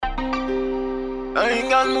Hey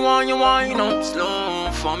girl, me want you wind up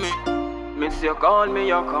slow for me. Miss you call me,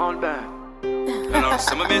 you call back. And I'm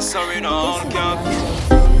some me sorry no cap.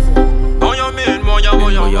 Oh you mean, boy,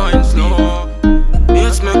 you wine slow.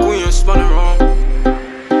 Yes, me queen spun around.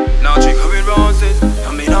 Now drink with roses,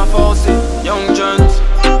 I mean I force it. Young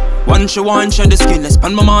Genz. Once you wine, shed the skin, let's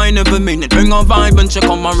spend my mind every minute. Bring a vibe and she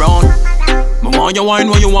come around. Me want you wine,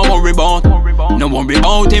 what you want worry about. No worry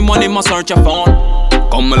about him when him a search your phone.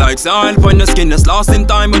 Come like style, find the skin that's lost in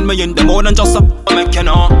time. When me in the more than just a make you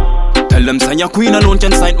know. Tell them say your queen alone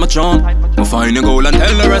can sight my charm. Me find the goal and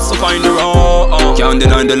tell the rest to find the road. Can't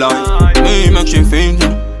deny the light, me make she feel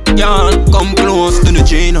you. Girl, come close to the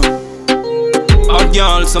chain. Hot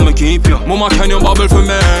girl, so me keep you. Mama, can you bubble for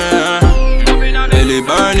me? Belly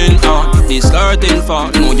burning hot, this skirting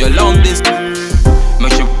far. Know you love this.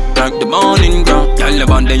 Make you like the morning girl. Tell the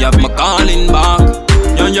band they have my calling back.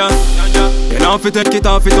 Yeah. You know if you take it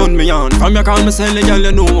off, it on me on. From your call me selling, girl,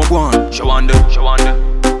 you know what I want. She want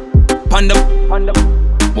it. Panda.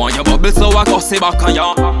 Want your bubble so I cuss it back on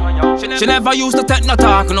ya. She never used to take no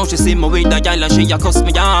talk. Now she see me with the girl and she a cuss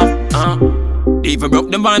me off. Even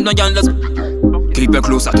broke the vibe, no girl just keep it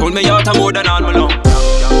close. I told me you're more than all me love.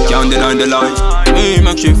 Can't deny the light, me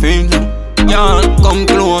make she feel you. Girl, come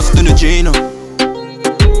close to the chain.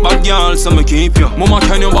 Bad girl, so me keep you. Mama,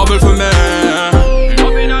 can you bubble for me?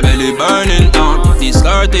 Belly burning hot, this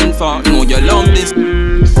skirting far. Know you love this.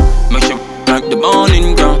 Make you like the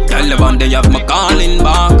morning girl. Tell the band they have my calling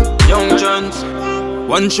back. Young Genz.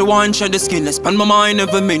 Once you wine, shed the skin, let's spend my mind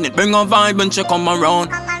every minute. Bring a vibe and she come around.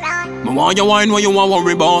 Me want you wine, what you want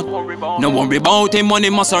worry about. No worry about him when he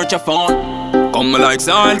must search your phone. Come like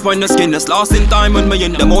style, find the skin that's lost in time. When me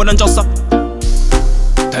in the more than just a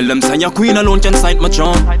tell them say your queen alone can sight my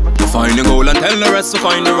charm. You find the goal and tell the rest to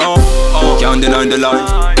find the road. Can't deny the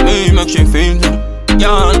light, me make she feel you.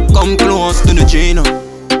 Girl, come close to the chain.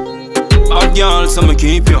 Hot girl, so me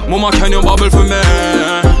keep you. Mama, can you bubble for me?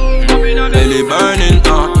 Belly burning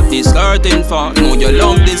hot, this skirting far. Know you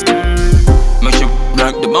love this. Make you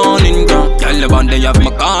like the morning girl. Tell the band they have my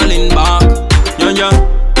calling back. Yeah.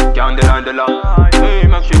 Can't deny the light, me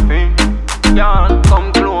make she feel you. Girl,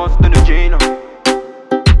 come close to the chain.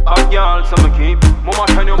 Hot girl, so me keep. Mama,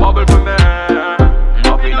 can you bubble for me?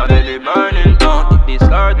 Up in a belly burning hot, this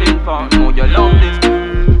skirting far. Know you love this.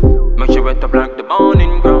 Make you wet up like the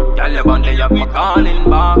morning girl. Tell your band they have my calling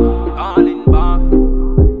back.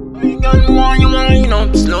 Girl, why you wind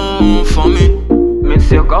up slow for me?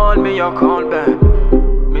 Miss you call me, you call back.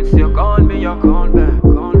 Miss you call me, you call back.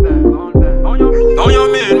 Oh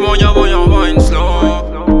you mean, why you wine slow?